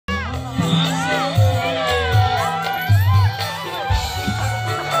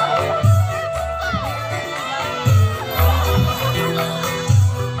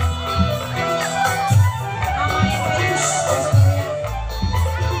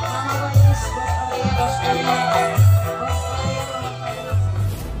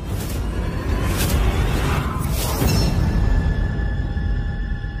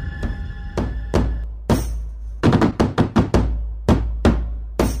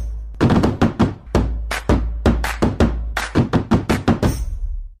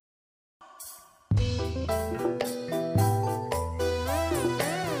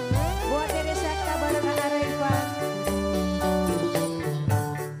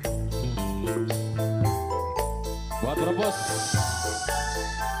Terobos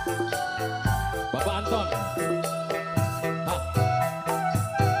Bapak Anton.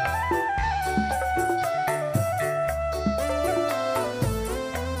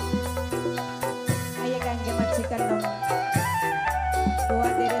 Ayo kangge majikan dong.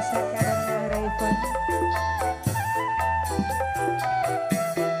 Buat dari sekarang Raifan.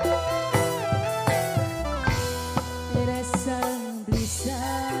 Resang bisa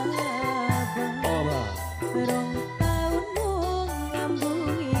rong tahun mung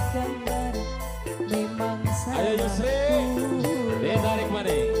ngambungi gambar memang ayo Yusri ditarik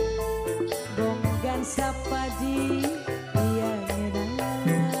mana bonggan sapadi iya ngedang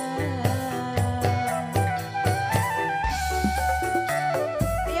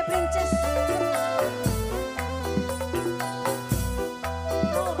ayo princess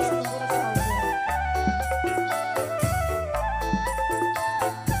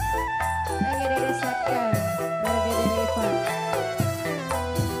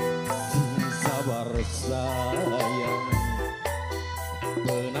sayang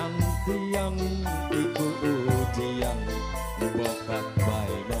penantian iku ujian bokat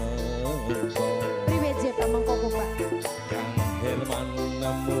bae mengko priweje pamangkoko Pak Kang Herman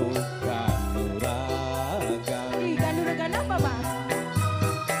nemu kanuragan kanuragan apa Pak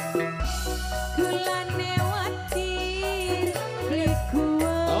kulane watir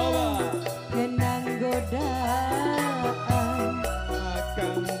likuwa genang godaan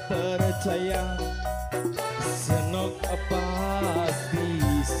akan percaya senok pasti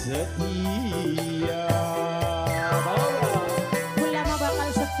setia. Ulama bakal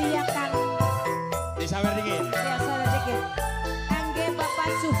setia kan? Disawer dikit. Ya sawer dikit. Kangge Bapak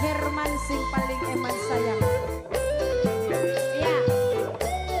Suherman sing paling eman sayang. Iya.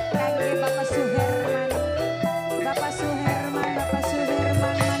 Kangge Bapak Suherman. Bapak Suherman, Bapak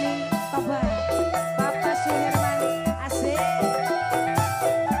Suherman maning toba. Bapak Suherman asik.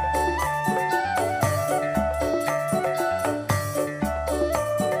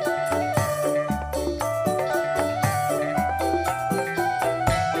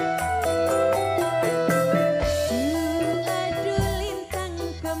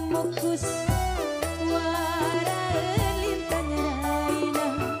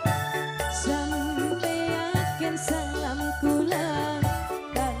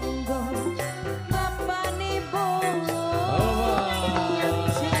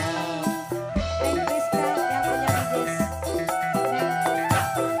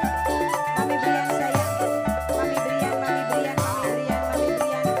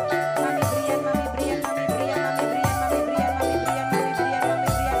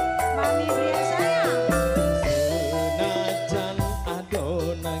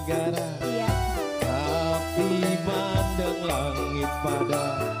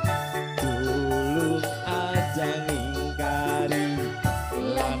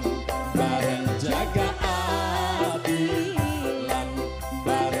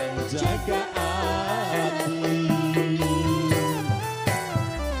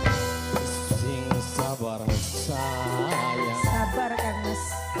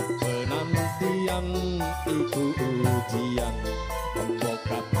 Iku ujian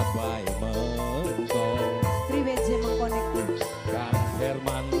pembokat abai mengko priweje mengkonekti Kang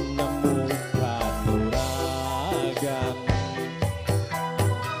Herman nemu kanuragan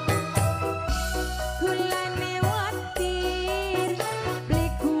kulane watir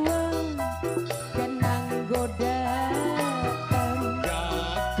blikuang kenang godaan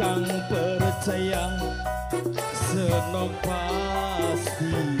kakang percaya senok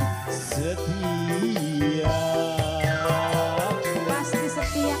pasti setia pasti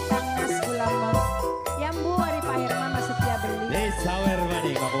setia Kang Mas Ulama yang Bu hari Pak Herman mas setia beli sawer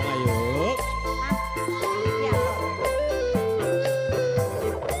maning ngomong ayo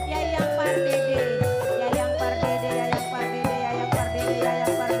ya yang Par Dede ya yang Par Dede ya yang Par Dede ya yang Par Dede ya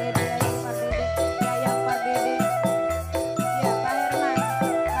yang Par Dede ya yang Par Dede ya yang Par Dede ya Pak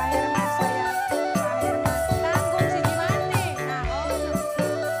Herman saya Pak Herman tanggung sini mana nah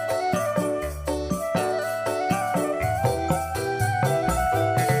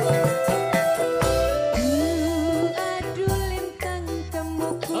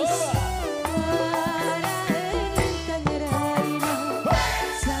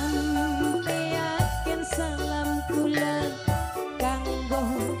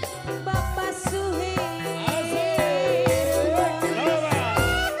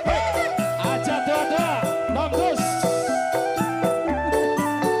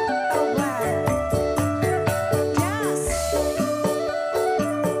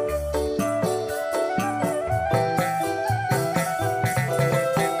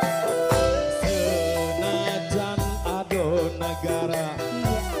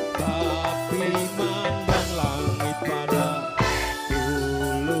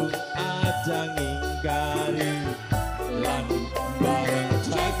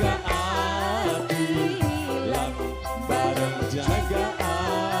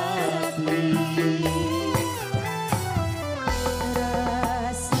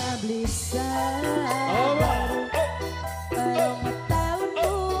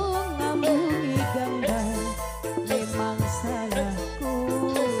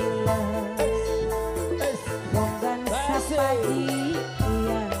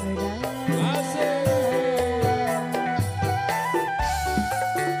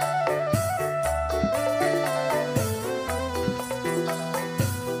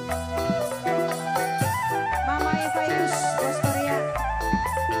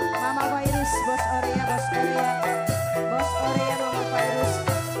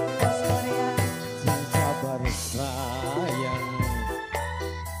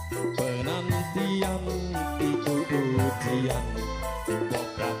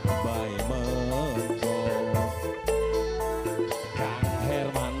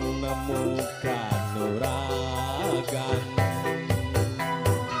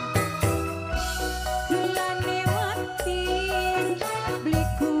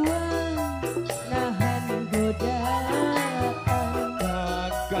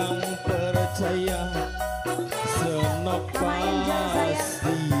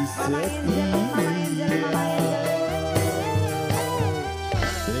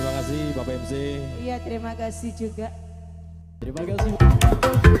terima kasih juga. Terima kasih.